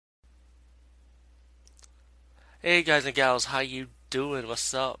Hey guys and gals, how you doing?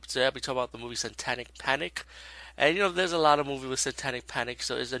 What's up? Today I'll be talking about the movie Satanic Panic. And there's a lot of movies with Satanic Panic,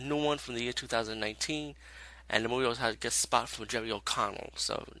 so it's a new one from the year 2019, and the movie also has a guest spot from Jerry O'Connell.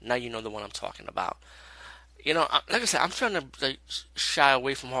 So now you know the one I'm talking about. Like I said, I'm trying to shy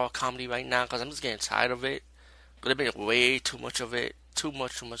away from horror comedy right now because I'm just getting tired of it. But they make way too much of it, too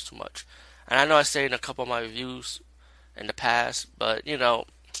much, too much, too much. And I know I said in a couple of my reviews in the past, but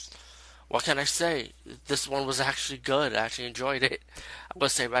what can I say? This one was actually good. I actually enjoyed it. I'm gonna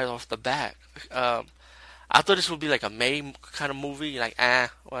say right off the bat. Um, I thought this would be like a May kind of movie, like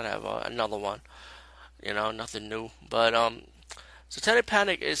whatever, another one. Nothing new. But Satanic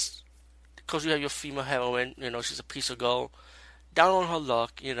Panic is because you have your female heroine. She's a piece of gold, down on her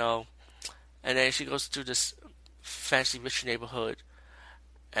luck. And then she goes to this fancy rich neighborhood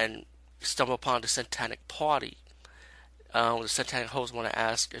and stumble upon the satanic party. The satanic host want to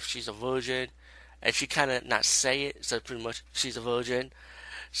ask if she's a virgin, and she kind of not say it, so pretty much she's a virgin.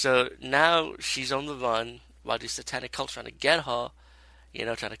 So now she's on the run while the satanic cult trying to get her,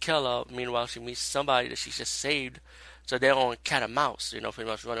 trying to kill her. Meanwhile, she meets somebody that she just saved, so they're on cat and mouse, pretty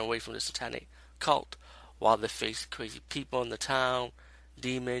much running away from the satanic cult while they face crazy people in the town,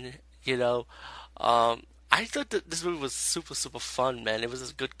 demon, you know. I thought that this movie was super super fun, man. It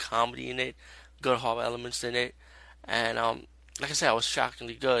was a good comedy in it, good horror elements in it, and like I said, I was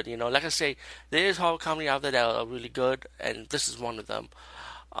shockingly good. Like I say, there is horror comedy out there that are really good, and this is one of them.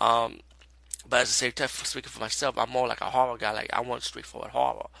 Um, but at the same time, speaking for myself, I'm more like a horror guy. Like I want straightforward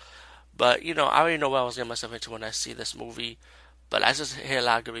horror. But I already know what I was getting myself into when I see this movie. But I just hear a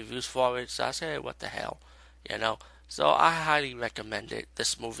lot of good reviews for it, so I say, hey, what the hell, you know? So I highly recommend it.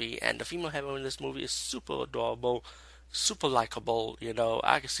 This movie, and the female heroine in this movie is super adorable, super likable.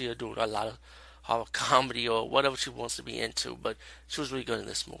 I can see her doing a lot of horror comedy or whatever she wants to be into. But she was really good in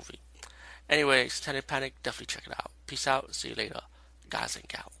this movie. Anyway, Satanic Panic, definitely check it out. Peace out. See you later, guys and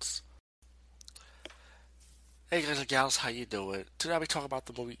gals. Hey guys and gals, how you doing? Today I'll be talking about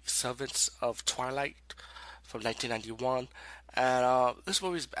the movie Servants of Twilight from 1991, and this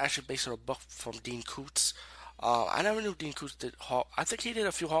movie is actually based on a book from Dean Koontz. I never knew Dean Koontz did horror. I think he did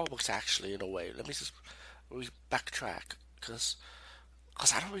a few horror books actually, in a way. Let me just backtrack, cause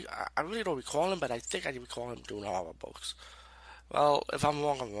I really don't recall him, but I think I recall him doing horror books. Well, if I'm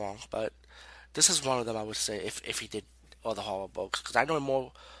wrong, I'm wrong, but this is one of them. I would say if he did other horror books, because I know him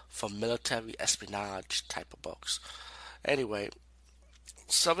more for military espionage type of books. Anyway,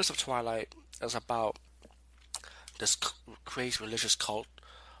 Servants of Twilight is about this crazy religious cult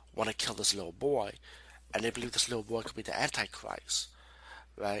want to kill this little boy, and they believe this little boy could be the Antichrist,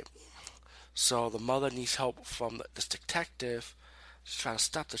 right? So the mother needs help from this detective to try to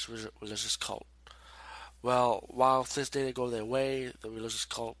stop this religious cult. Well, while things didn't go their way, the religious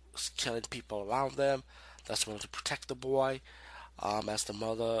cult is killing people around them. That's wanting to protect the boy. As the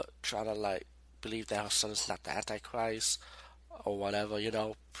mother trying to believe that her son is not the Antichrist or whatever,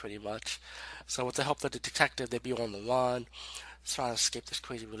 pretty much. So with the help of the detective, they be on the run, trying to escape this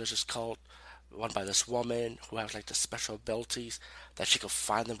crazy religious cult run by this woman who has the special abilities that she can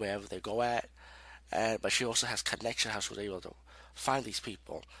find them wherever they go at. And but she also has connection how she was able to find these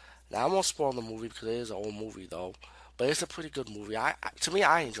people. Now I won't spoil the movie because it is an old movie though, but it's a pretty good movie. To me,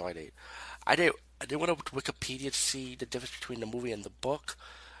 I enjoyed it. I did went over to Wikipedia to see the difference between the movie and the book,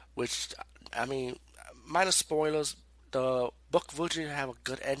 which I mean, minor spoilers. The book version have a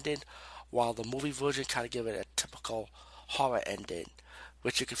good ending, while the movie version kind of give it a typical horror ending,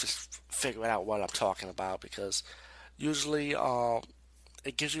 which you can just figure out what I'm talking about because usually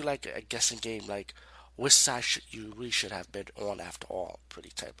it gives you a guessing game like which side you really should have been on after all, pretty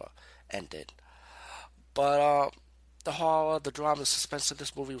type of ending. But the horror, the drama, the suspense in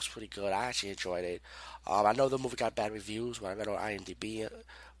this movie was pretty good. I actually enjoyed it. I know the movie got bad reviews when I read on IMDb,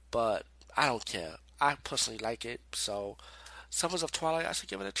 but I don't care. I personally like it, so Summers of Twilight, I should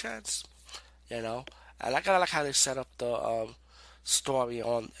give it a chance. You know, and I kind of like how they set up the story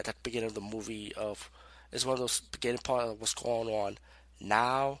on at the beginning of the movie. Of it's one of those beginning part of what's going on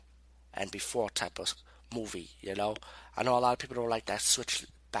now and before type of movie. I know a lot of people don't like that switch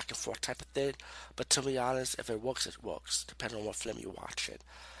back and forth type of thing, but to be honest, if it works, it works, depending on what film you're watching.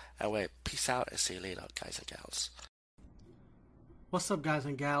 Anyway, peace out and see you later, guys and gals. What's up, guys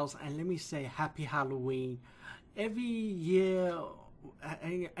and gals? And let me say happy Halloween. Every year,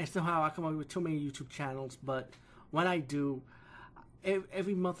 and somehow I come up with too many YouTube channels, but when I do,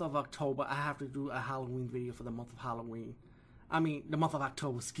 every month of October, I have to do a Halloween video for the month of Halloween. I mean, the month of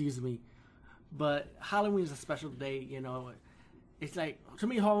October, excuse me. But Halloween is a special day. It's like, to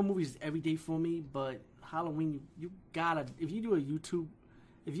me, horror movies every day for me, but Halloween, you gotta, if you're a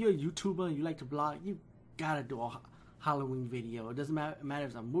YouTuber and you like to blog, you gotta do a Halloween video. It doesn't matter if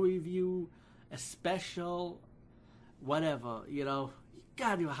it's a movie review, a special, whatever. You know, you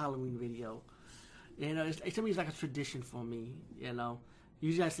gotta do a Halloween video. You know, it's to me, it's like a tradition for me. You know,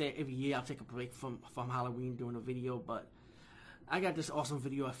 usually I say every year I'll take a break from Halloween doing a video, but I got this awesome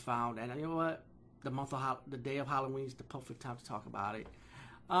video I found, and you know what? The day of Halloween is the perfect time to talk about it.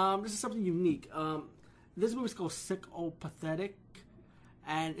 This is something unique. This movie is called Sick or Pathetic,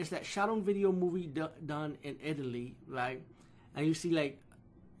 and it's that shot-on-video movie done in Italy, right? And you see like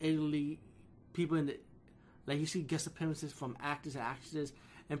Italy people in the like you see guest appearances from actors and actresses,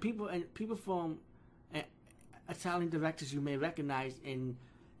 and people from Italian directors you may recognize in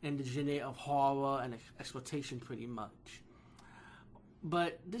the genre of horror and exploitation, pretty much.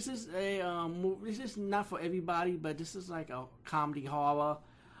 But this is this is not for everybody, but this is like a comedy horror.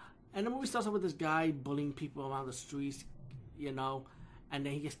 And the movie starts off with this guy bullying people around the streets, you know, and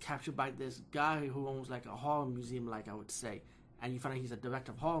then he gets captured by this guy who owns like a horror museum, like I would say. And you find out he's a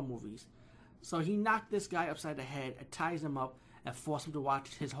director of horror movies. So he knocked this guy upside the head and ties him up and forced him to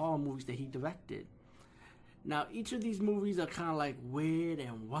watch his horror movies that he directed. Now, each of these movies are kind of like weird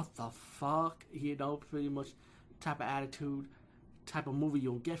and what the fuck, you know, pretty much type of attitude, type of movie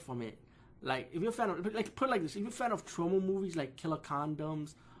you'll get from it. Like, if you're a fan of, like, put it like this, if you're a fan of trauma movies like Killer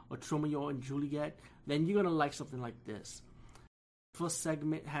Condoms or Romeo and Juliet, then you're gonna like something like this. First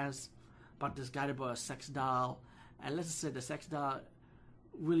segment has about this guy that bought a sex doll, and let's just say the sex doll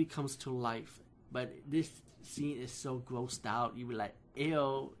really comes to life. But this scene is so grossed out, you be like,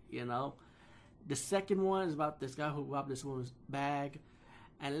 ew, you know. The second one is about this guy who robbed this woman's bag,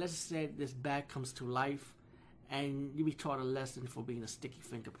 and let's just say this bag comes to life, and you be taught a lesson for being a sticky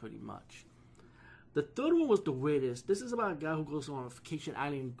finger, pretty much. The third one was the weirdest. This is about a guy who goes on a vacation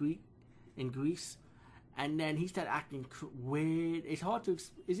island in Greece, and then he started acting weird. It's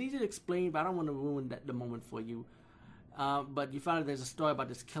easy to explain, but I don't want to ruin the moment for you. But you find out there's a story about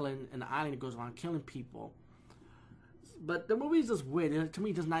this killing in the island that goes around killing people. But the movie is just weird. To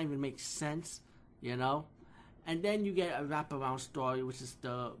me, it does not even make sense, you know? And then you get a wraparound story, which is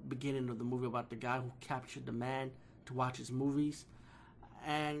the beginning of the movie about the guy who captured the man to watch his movies.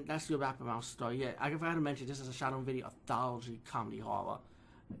 And that's your wraparound story. Yeah, I forgot to mention, this is a shot-on-video anthology comedy horror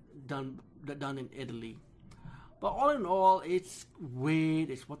done in Italy. But all in all, it's weird.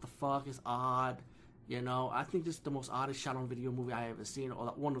 It's what the fuck. It's odd. You know, I think this is the most oddest shot-on-video movie I ever seen, or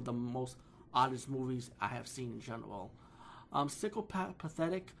one of the most oddest movies I have seen in general. Sick or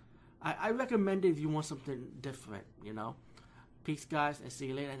Pathetic, I recommend it if you want something different, you know. Peace, guys, and see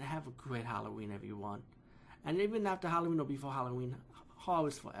you later. And have a great Halloween, everyone. And even after Halloween or before Halloween, horror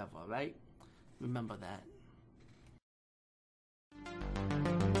is forever, right? Remember that.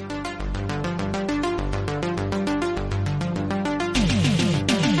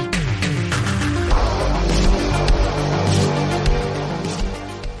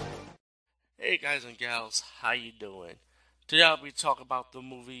 Hey guys and gals, how you doing? Today I'll be talking about the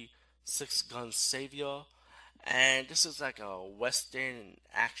movie Six Gun Savior, and this is like a western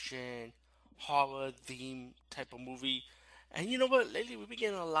action horror theme type of movie. And you know what? Lately we've been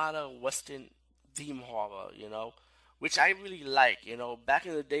getting a lot of western theme horror, you know, which I really like. You know, back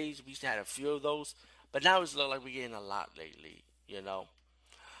in the days we used to have a few of those, but now it's look like we're getting a lot lately. You know,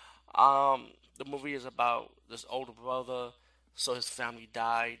 the movie is about this older brother. So his family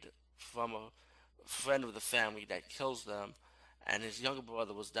died from a friend of the family that kills them, and his younger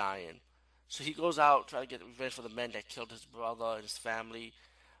brother was dying. So he goes out trying to get revenge for the men that killed his brother and his family,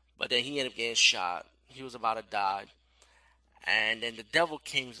 but then he ended up getting shot. He was about to die, and then the devil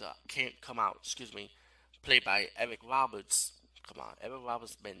come out. Played by Eric Roberts. Come on, Eric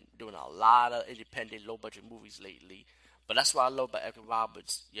Roberts been doing a lot of independent, low budget movies lately, but that's what I love about Eric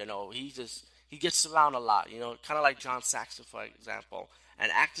Roberts. You know, he gets around a lot. You know, kind of like John Saxon, for example,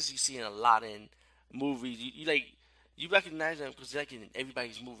 and actors you see in a lot in movies. You recognize them because they're like in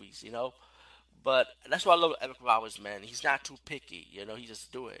everybody's movies. You know. But that's why I love Eric Roberts, man. He's not too picky, you know. He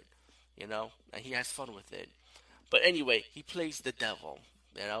just do it, you know, and he has fun with it. But anyway, he plays the devil,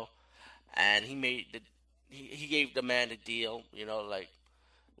 you know, and he gave the man the deal, you know, like,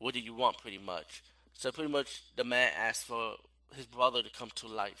 what do you want, pretty much. So pretty much the man asked for his brother to come to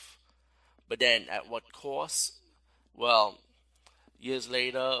life, but then at what cost? Well, years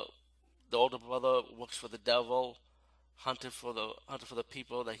later, the older brother works for the devil, hunted for the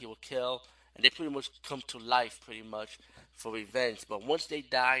people that he will kill, and they pretty much come to life pretty much for revenge. But once they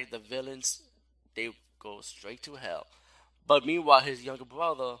die, the villains, they go straight to hell. But meanwhile, his younger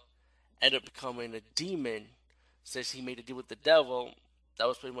brother ended up becoming a demon since he made a deal with the devil. That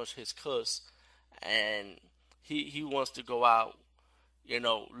was pretty much his curse, and he wants to go out, you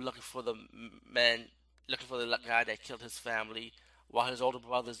know, looking for the men looking for the guy that killed his family, while his older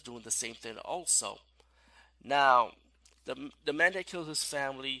brother is doing the same thing also. Now, the man that killed his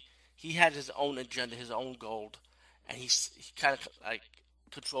family, he had his own agenda, his own goal, and he kind of like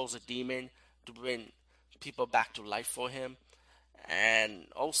controls a demon to bring people back to life for him. And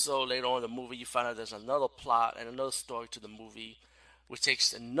also later on in the movie, you find out there's another plot and another story to the movie, which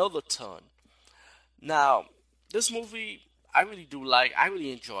takes another turn. Now, this movie I really do like. I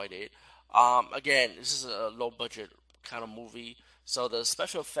really enjoyed it. Again, this is a low budget kind of movie, so the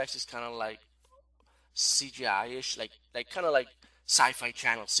special effects is kind of like CGI-ish, like kind of like Sci-Fi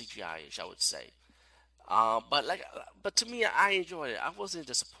Channel CGI-ish, I would say. But to me, I enjoyed it. I wasn't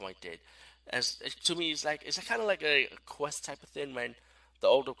disappointed. To me, it's kind of like a quest type of thing when the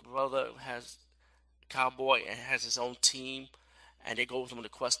older brother has cowboy and has his own team, and they go with him on the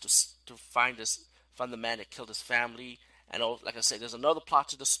quest to find the man that killed his family. And like I say, there's another plot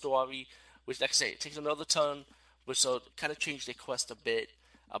to the story, which, like I say, it takes another turn, which so kind of changed their quest a bit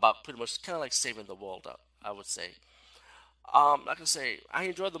about pretty much kind of like saving the world. I would say. Like I say, I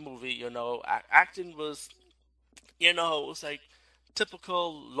enjoyed the movie. Acting was, it was like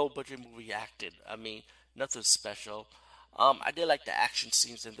typical low budget movie acting. I mean, nothing special. I did like the action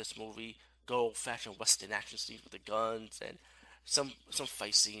scenes in this movie, good old fashioned Western action scenes with the guns and some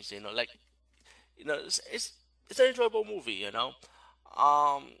fight scenes. It's an enjoyable movie.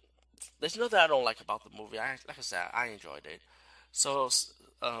 Um, there's nothing I don't like about the movie. Like I said, I enjoyed it. So,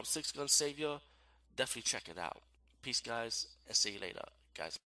 Six Gun Savior, definitely check it out. Peace, guys, and see you later,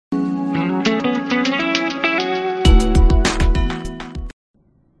 guys.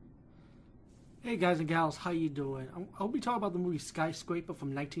 Hey guys and gals, how you doing? I'll be talking about the movie Skyscraper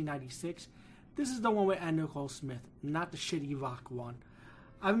from 1996. This is the one with Anna Nicole Smith, not the shitty rock one.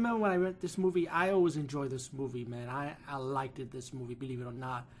 I remember when I read this movie, I always enjoyed this movie, man. I liked it, this movie, believe it or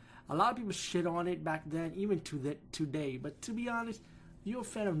not. A lot of people shit on it back then, even today. But to be honest, you're a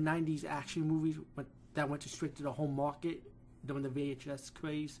fan of 90s action movies that went straight to the home market during the VHS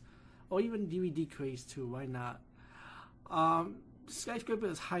craze, or even DVD craze too, why not? Skyscraper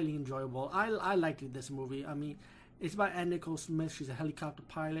is highly enjoyable. I liked this movie. I mean, it's by Anna Nicole Smith. She's a helicopter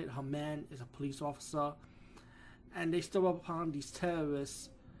pilot. Her man is a police officer, and they stumble upon these terrorists,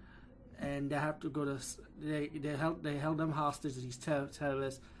 and they have to go to they held them hostage, these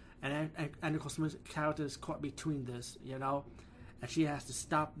terrorists, and Anna Nicole Smith's character is caught between this, and she has to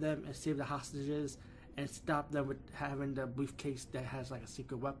stop them and save the hostages, and stop them with having the briefcase that has like a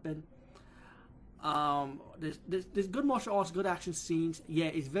secret weapon. There's good martial arts, good action scenes. Yeah,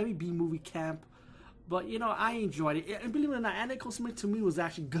 it's very B movie camp, but I enjoyed it. And believe it or not, Anna Nicole Smith to me was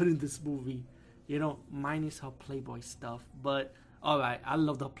actually good in this movie. Minus her Playboy stuff. But alright, I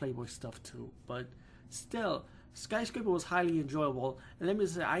love the Playboy stuff too. But still, Skyscraper was highly enjoyable. And let me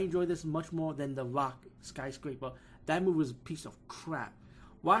say, I enjoyed this much more than The Rock Skyscraper. That movie was a piece of crap.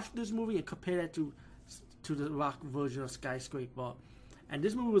 Watch this movie and compare that to the Rock version of Skyscraper. And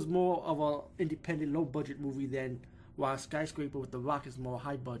this movie was more of a independent, low budget movie than while Skyscraper with The Rock is more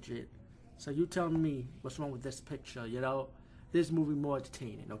high budget. So you tell me what's wrong with this picture, This movie more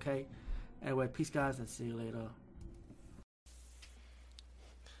entertaining, okay? Anyway, peace guys and see you later.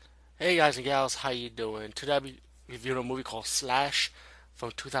 Hey guys and gals, how you doing? Today I'll be reviewing a movie called Slash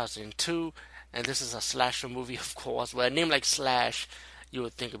from 2002, and this is a slasher movie, of course. With a name like Slash, you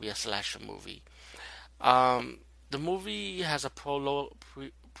would think it'd be a slasher movie. The movie has a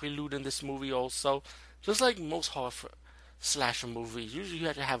prelude in this movie also. Just like most horror slasher movies, usually you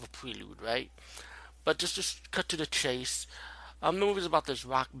have to have a prelude, right? But just cut to the chase. The movie's about this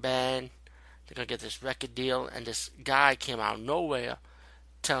rock band. They're gonna get this record deal, and this guy came out of nowhere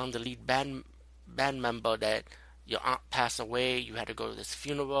telling the lead band member that your aunt passed away. You had to go to this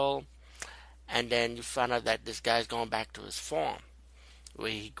funeral, and then you find out that this guy's going back to his farm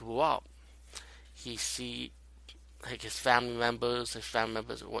where he grew up. He see like his family members. His family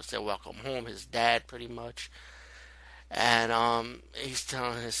members what's their welcome home. His dad, pretty much, and he's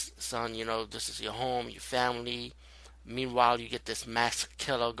telling his son, this is your home, your family. Meanwhile, you get this mass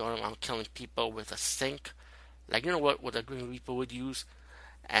killer going around killing people with a sink, like what a Green Reaper would use,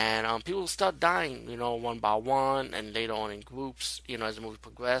 and people start dying, one by one, and later on in groups, as the movie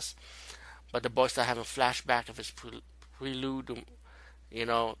progresses. But the boy start having flashback of his prelude.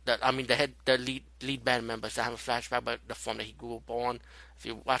 The lead band members that have a flashback about the form that he grew up on. If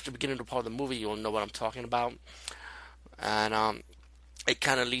you watch the beginning of the part of the movie, you'll know what I'm talking about. And it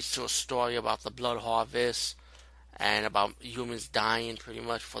kind of leads to a story about the blood harvest and about humans dying pretty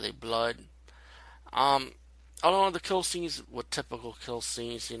much for their blood. Although the kill scenes were typical kill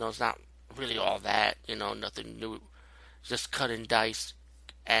scenes, it's not really all that, nothing new. Just cut and dice,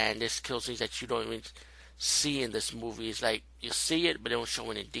 and there's kill scenes that you don't even see in this movie. It's like you see it, but they don't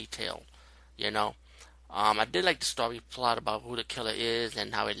show any detail. You know. I did like the story plot about who the killer is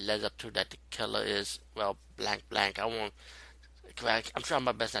and how it led up to that the killer is, well, blank blank. I won't. I'm trying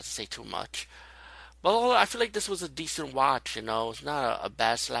my best not to say too much. But overall, I feel like this was a decent watch. It's not a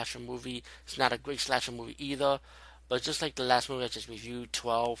bad slasher movie. It's not a great slasher movie either. But just like the last movie I just reviewed,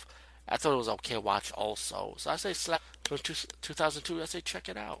 12, I thought it was okay to watch also. So I say from 2002. I say check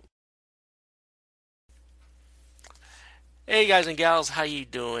it out. Hey guys and gals, how you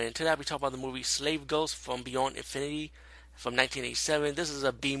doing? Today I'll be talking about the movie Slave Ghost from Beyond Infinity from 1987. This is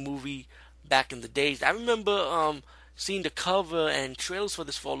a B movie back in the days. I remember seeing the cover and trailers for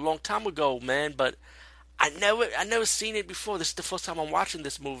this for a long time ago, man, but I never seen it before. This is the first time I'm watching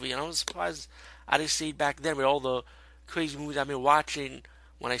this movie, and I was surprised I didn't see it back then with all the crazy movies I've been watching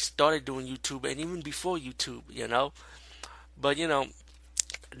when I started doing YouTube and even before YouTube. But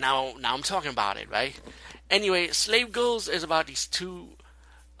now I'm talking about it, right? Anyway, Slave Girls is about these two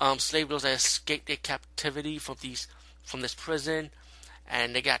slave girls that escaped their captivity from this prison,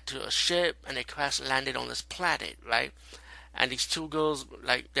 and they got to a ship and they crash landed on this planet, right? And these two girls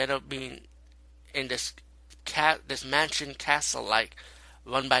like they end up being in this mansion castle like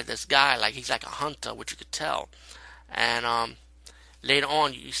run by this guy like he's like a hunter, which you could tell. And later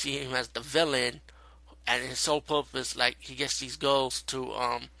on you see him as the villain, and his sole purpose like he gets these girls to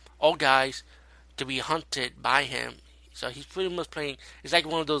all guys to be hunted by him. So he's pretty much playing. It's like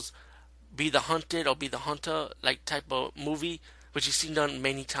one of those be the hunted or be the hunter like type of movie, which you've seen done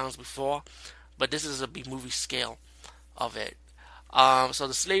many times before. But this is a B movie scale of it. So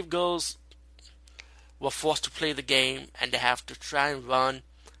the slave girls were forced to play the game, and they have to try and run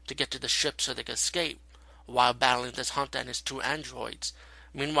to get to the ship so they can escape while battling this hunter and his two androids.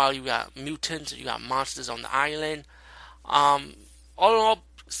 Meanwhile, you got mutants, you got monsters on the island. All in all,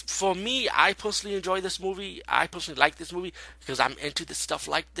 for me, I personally enjoy this movie. I personally like this movie because I'm into the stuff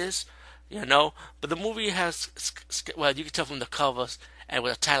like this. But the movie has, well, you can tell from the covers and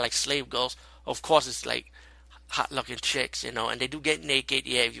with a title like Slave Girls, of course, it's like hot looking chicks, and they do get naked.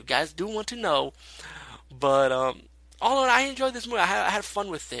 Yeah, if you guys do want to know. But all in all, I enjoyed this movie. I had fun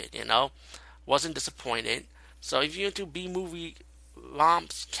with it. Wasn't disappointed. So if you're into B movie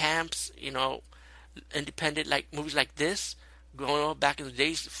romps, camps, independent like movies like this, growing up back in the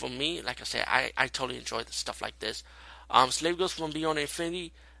days, for me, like I said, I totally enjoy the stuff like this. Slave Girls from Beyond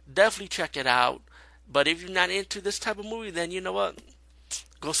Infinity, definitely check it out. But if you're not into this type of movie, then you know what?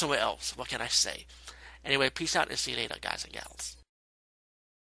 Go somewhere else. What can I say? Anyway, peace out and see you later, guys and gals.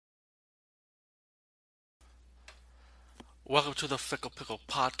 Welcome to the Fickle Pickle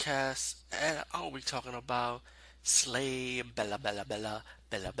Podcast, and I'll be talking about Slay Bella Bella Bella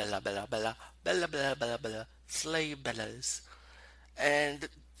Bella Bella Bella Bella Bella Bella Bella Bella Slay Bellas. And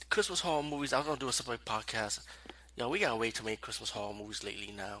Christmas horror movies, I was gonna do a separate podcast. Yo, we got way too many Christmas horror movies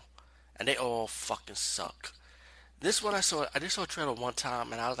lately now. And they all fucking suck. This one I just saw a trailer one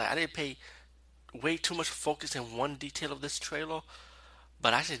time and I was like I didn't pay way too much focus in one detail of this trailer,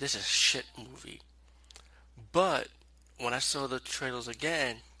 but I said this is a shit movie. But when I saw the trailers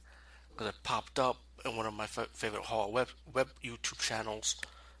again, because it popped up in one of my favorite horror web YouTube channels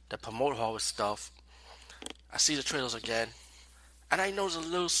that promote horror stuff, I see the trailers again, and I noticed a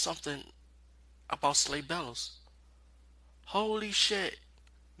little something about Slay Bellas. Holy shit!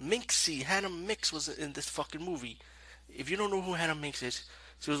 Minxie, Hannah Mix was in this fucking movie. If you don't know who Hannah Mix is,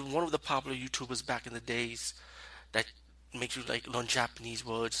 she was one of the popular YouTubers back in the days that makes you like learn Japanese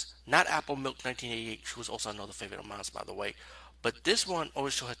words. Not Apple Milk 1988. She was also another favorite of mine, by the way. But this one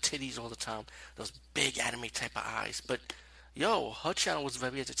always showed her titties all the time. Those big anime type of eyes. But yo, her channel was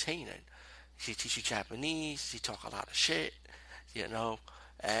very entertaining. She teach you Japanese. She talk a lot of shit. You know,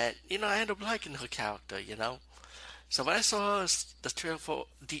 and I ended up liking her character. So when I saw her the trailer for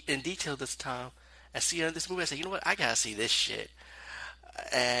in detail this time, and see her in this movie, I said, you know what, I gotta see this shit.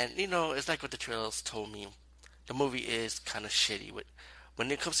 And it's like what the trailers told me. The movie is kind of shitty. When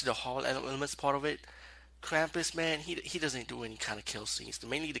it comes to the horror elements part of it, Krampus, man, he doesn't do any kind of kill scenes.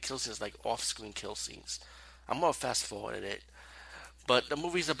 Mainly the kill scenes like off-screen kill scenes. I'm gonna fast forward it. But the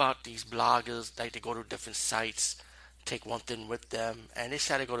movie's about these bloggers, like they go to different sites, take one thing with them, and they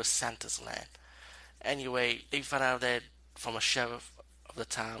decide to go to Santa's land. Anyway, they find out that from a sheriff of the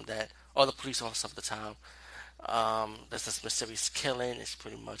town or the police officer of the town, there's this mysterious killing. It's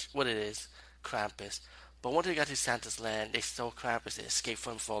pretty much what it is, Krampus. But once they got to Santa's land, they stole Krampus. They escaped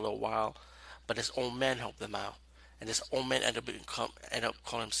from him for a little while, but this old man helped them out. And this old man ended up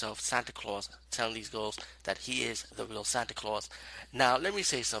calling himself Santa Claus, telling these girls that he is the real Santa Claus. Now, let me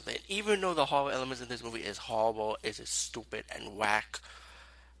say something. Even though the horror elements in this movie is horrible, is stupid and whack,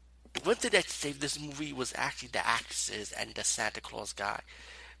 one thing that saved this movie was actually the actresses and the Santa Claus guy,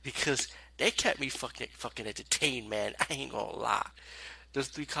 because they kept me fucking entertained, man. I ain't gonna lie. Those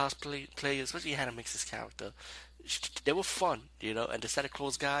three cosplay players, especially Hannah Mix's character, they were fun, you know. And the Santa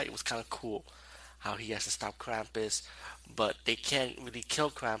Claus guy, it was kind of cool how he has to stop Krampus, but they can't really kill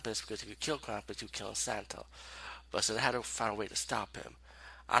Krampus because if you kill Krampus, you kill Santa. But so they had to find a way to stop him.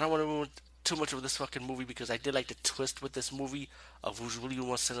 I don't want to ruin too much of this fucking movie because I did like the twist with this movie of who's really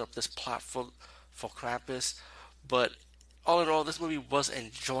want to set up this plot for Krampus. But all in all, this movie was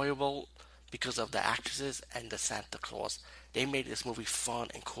enjoyable because of the actresses and the Santa Claus. They made this movie fun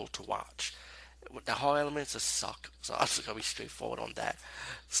and cool to watch. The horror elements just suck, so I'm just gonna be straightforward on that.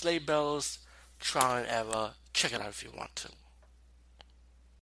 Sleigh Bells, trial and error. Check it out if you want to.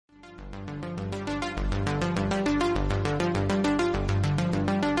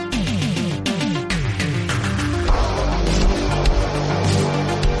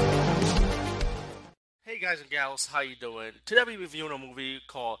 Hey guys and gals, how you doing? Today we're reviewing a movie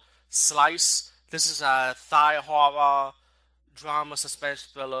called Slice. This is a Thai horror, drama, suspense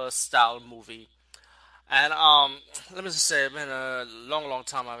thriller style movie. And let me just say, it's been a long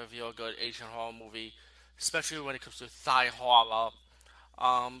time I review a good Asian horror movie, especially when it comes to Thai horror.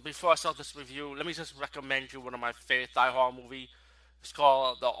 Before I start this review, let me just recommend you one of my favorite Thai horror movie. It's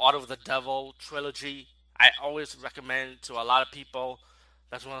called The Order of the Devil Trilogy. I always recommend to a lot of people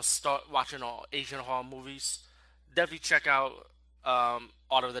that want to start watching all Asian horror movies. Definitely check out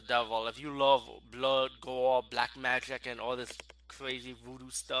Order of the Devil. If you love blood, gore, black magic, and all this crazy voodoo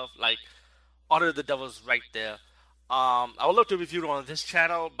stuff, like Order of the Devil is right there. I would love to review it on this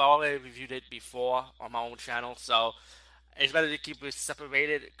channel, but I already reviewed it before on my own channel, so it's better to keep it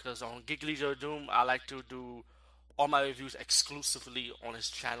separated because on Geek Leisure Doom, I like to do all my reviews exclusively on his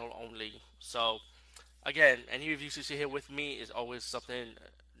channel only. So, again, any reviews you see here with me is always something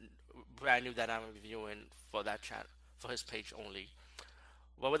brand new that I'm reviewing for that channel, for his page only.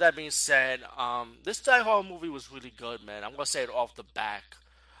 Well, with that being said, this Thai horror movie was really good, man. I'm gonna say it off the back.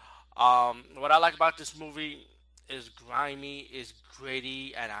 What I like about this movie is grimy, is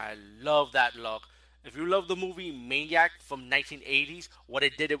gritty, and I love that look. If you love the movie Maniac from 1980s, what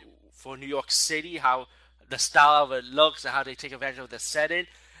it did for New York City, how the style of it looks and how they take advantage of the setting,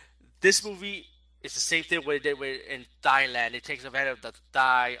 this movie is the same thing what it did in Thailand. It takes advantage of the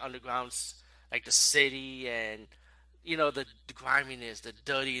Thai undergrounds, like the city and the griminess, the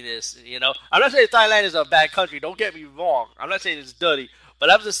dirtiness. I'm not saying Thailand is a bad country. Don't get me wrong. I'm not saying it's dirty,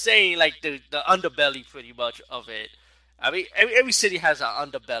 but I'm just saying like the underbelly pretty much of it. I mean, every city has an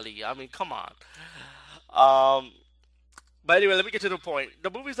underbelly. I mean, come on. But anyway, let me get to the point. The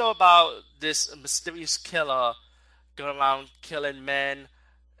movie's all about this mysterious killer going around killing men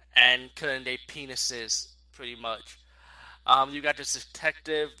and killing their penises, pretty much. You got this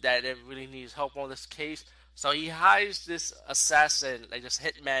detective that really needs help on this case, so he hires this assassin, like this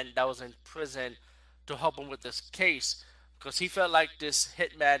hitman that was in prison, to help him with this case, because he felt like this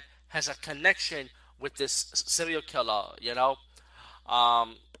hitman has a connection with this serial killer. Like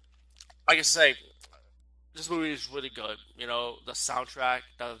I say, this movie is really good. The soundtrack,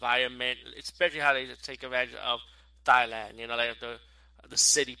 the environment, especially how they take advantage of Thailand. Like the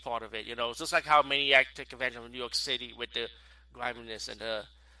city part of it. It's just like how Maniac took advantage of New York City with the griminess and the,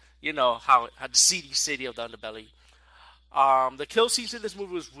 how the seedy city of the underbelly. The kill scenes in this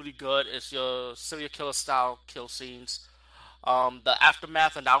movie was really good. It's your serial killer style kill scenes. The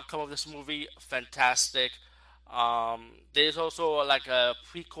aftermath and outcome of this movie, fantastic. There's also like a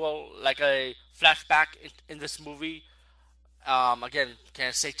prequel, like a flashback in this movie. Again,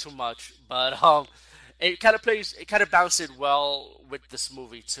 can't say too much, but it kind of balanced well with this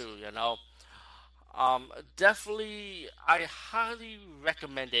movie too. Definitely, I highly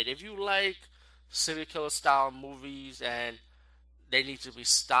recommend it if you like serial killer style movies and they need to be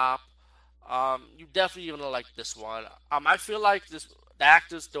stopped. You definitely gonna like this one. I feel like the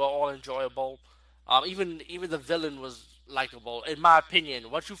actors, they were all enjoyable. Even the villain was likable, in my opinion.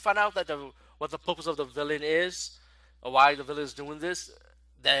 Once you find out that what the purpose of the villain is, or why the villain is doing this,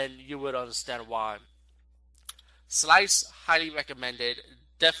 then you would understand why. Slice, highly recommended.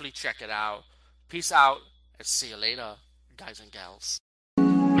 Definitely check it out. Peace out, and see you later, guys and gals.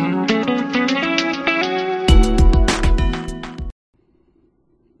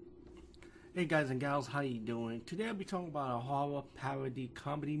 Hey guys and gals, how you doing? Today I'll be talking about a horror parody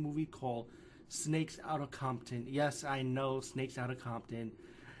comedy movie called Snakes Out of Compton. Yes, I know, Snakes Out of Compton.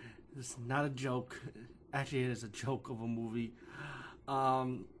 It's not a joke. Actually, it is a joke of a movie.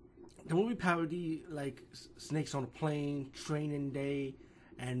 The movie parody like Snakes on a Plane, Training Day,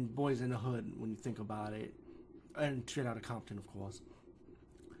 and Boys in the Hood when you think about it. And Straight Outta Compton, of course.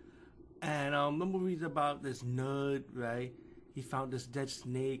 And the movie's about this nerd, right? He found this dead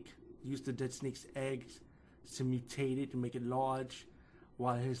snake, used the dead snake's eggs to mutate it to make it large,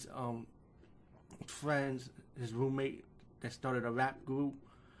 while his friends, his roommate that started a rap group,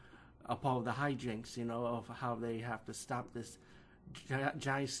 are part of the hijinks, of how they have to stop this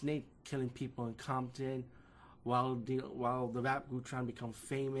giant snake killing people in Compton, while the rap group trying to become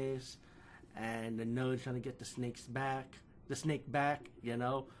famous, and the nerd trying to get the snake back,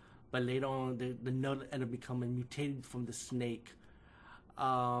 But later on, the nerd ended up becoming mutated from the snake.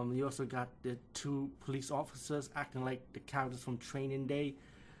 You also got the two police officers acting like the characters from Training Day,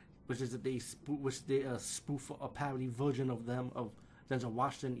 which is that they spoof a parody version of them, of Denzel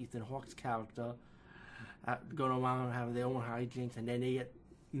Washington, Ethan Hawke's character, going around having their own hijinks, and then they get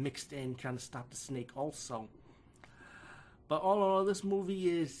mixed in trying to stop the snake also. But all in all, this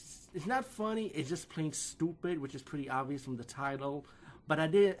movie it's not funny, it's just plain stupid, which is pretty obvious from the title. But I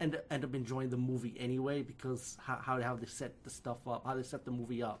did end up enjoying the movie anyway, because how they set the stuff up, how they set the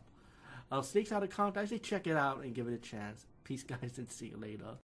movie up. Snakes Out of Compton, I say check it out and give it a chance. Peace, guys, and see you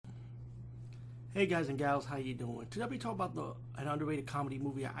later. Hey guys and gals, how you doing? Today we talk about an underrated comedy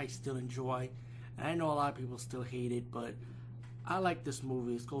movie I still enjoy. And I know a lot of people still hate it, but I like this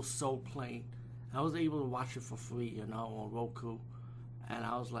movie. It's called Soul Plane. I was able to watch it for free, on Roku. And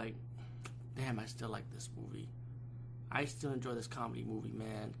I was like, damn, I still like this movie. I still enjoy this comedy movie,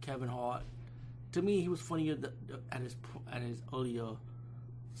 man. Kevin Hart, to me, he was funnier at his earlier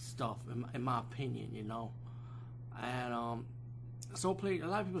stuff, in my opinion, And Soul Plane, a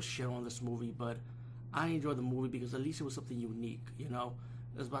lot of people shit on this movie, but I enjoyed the movie because at least it was something unique, It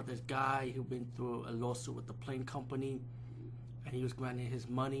was about this guy who been through a lawsuit with the plane company, and he was granted his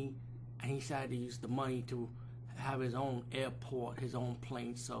money, and he decided to use the money to have his own airport, his own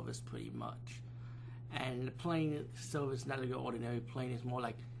plane service, pretty much. And the plane service, not like an ordinary plane, it's more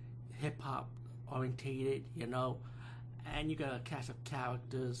like hip-hop orientated, And you got a cast of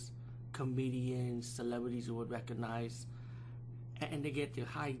characters, comedians, celebrities you would recognize, and they get their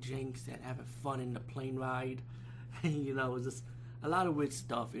hijinks and having fun in the plane ride. And, it's just a lot of weird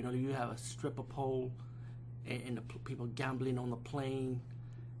stuff. You have a stripper pole and the people gambling on the plane.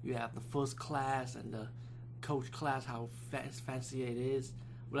 You have the first class and the coach class, how fancy it is.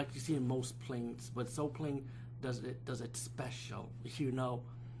 Like you see in most planes, but Soul Plane does it special, This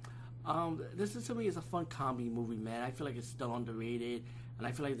is, to me, is a fun comedy movie, man. I feel like it's still underrated, and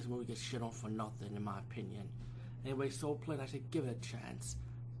I feel like this movie gets shit on for nothing, in my opinion. Anyway, Soul Plane, I say give it a chance.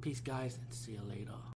 Peace, guys, and see you later.